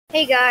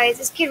Hey guys,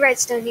 it's Kid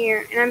Redstone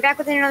here, and I'm back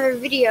with another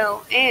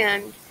video,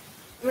 and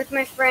I'm with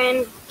my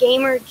friend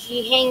Gamer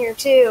G Hanger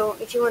 2.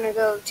 If you want to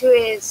go to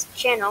his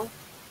channel,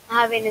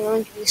 I'll have it in the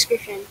link in the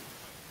description.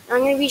 I'm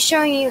going to be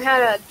showing you how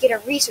to get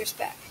a resource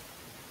pack.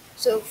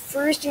 So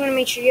first, you want to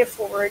make sure you have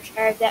Forge.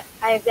 I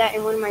have that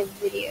in one of my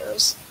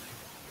videos.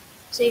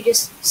 So you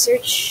just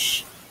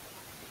search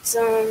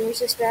some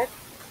resource pack.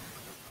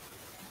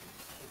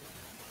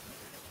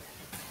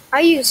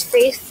 I use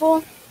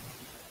Faithful.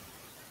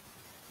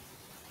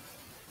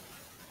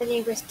 Then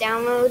you press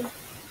download.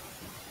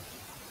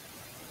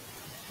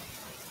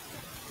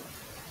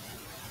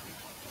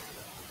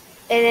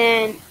 And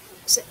then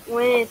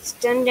when it's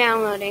done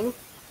downloading,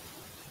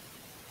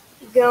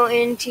 you go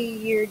into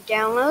your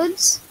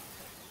downloads,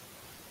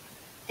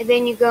 and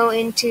then you go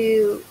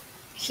into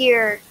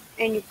here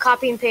and you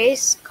copy and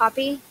paste,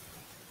 copy,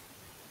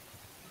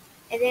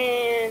 and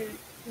then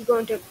you go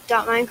into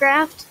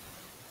 .minecraft,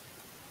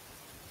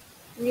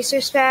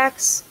 resource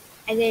packs,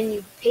 and then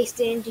you paste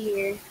it into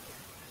here.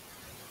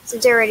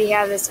 Since I already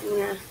have this, I'm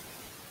gonna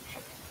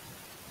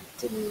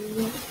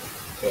delete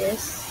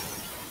this.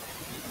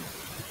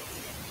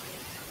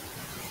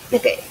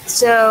 Okay,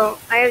 so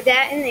I have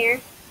that in there.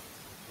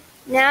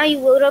 Now you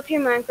load up your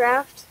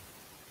Minecraft.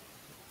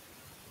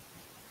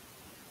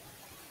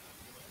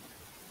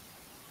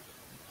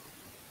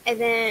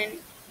 And then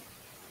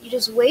you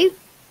just wait.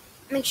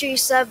 Make sure you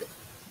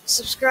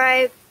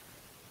subscribe,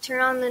 turn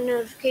on the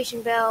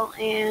notification bell,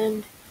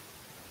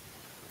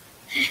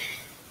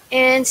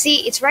 and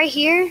see, it's right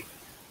here.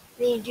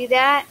 Then you do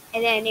that,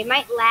 and then it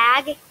might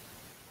lag.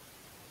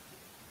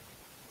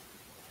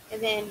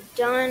 And then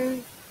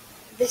done.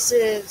 This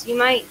is you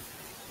might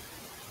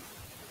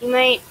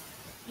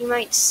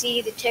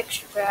see the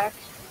texture pack.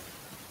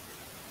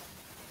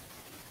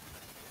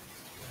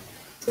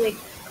 So like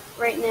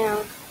right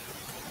now,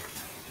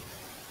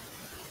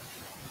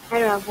 I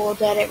don't have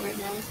world edit right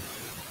now.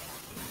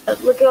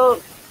 But look at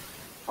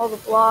all the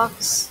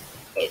blocks.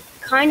 It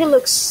kind of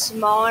looks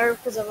smaller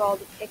because of all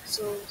the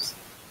pixels.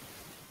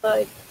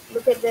 But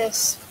look at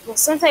this. Well,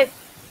 since I've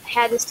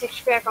had this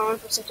texture pack on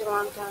for such a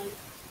long time,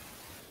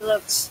 it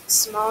looks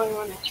smaller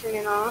when I turn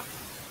it off.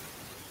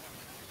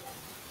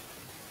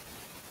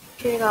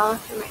 Turn it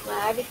off, it might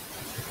lag.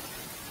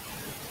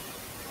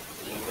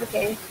 Yeah,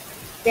 okay.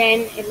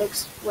 Then it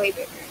looks way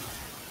bigger.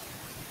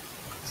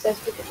 So that's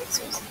bigger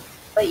pixels.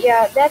 But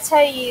yeah, that's how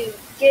you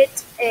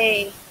get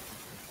a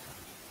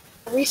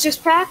resource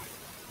pack.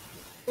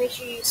 Make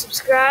sure you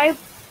subscribe,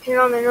 turn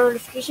on the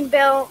notification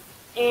bell,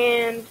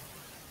 and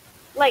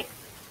like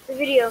the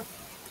video.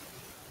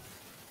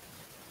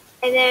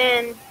 And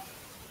then,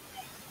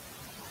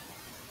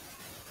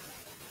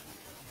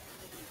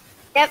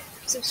 yep,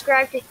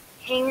 subscribe to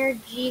Hanger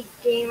G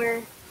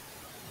Gamer.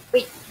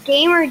 Wait,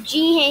 Gamer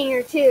G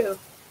Hanger 2.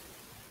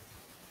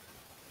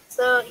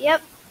 So,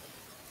 yep.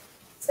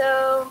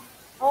 So,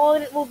 all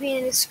of it will be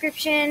in the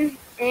description,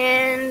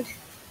 and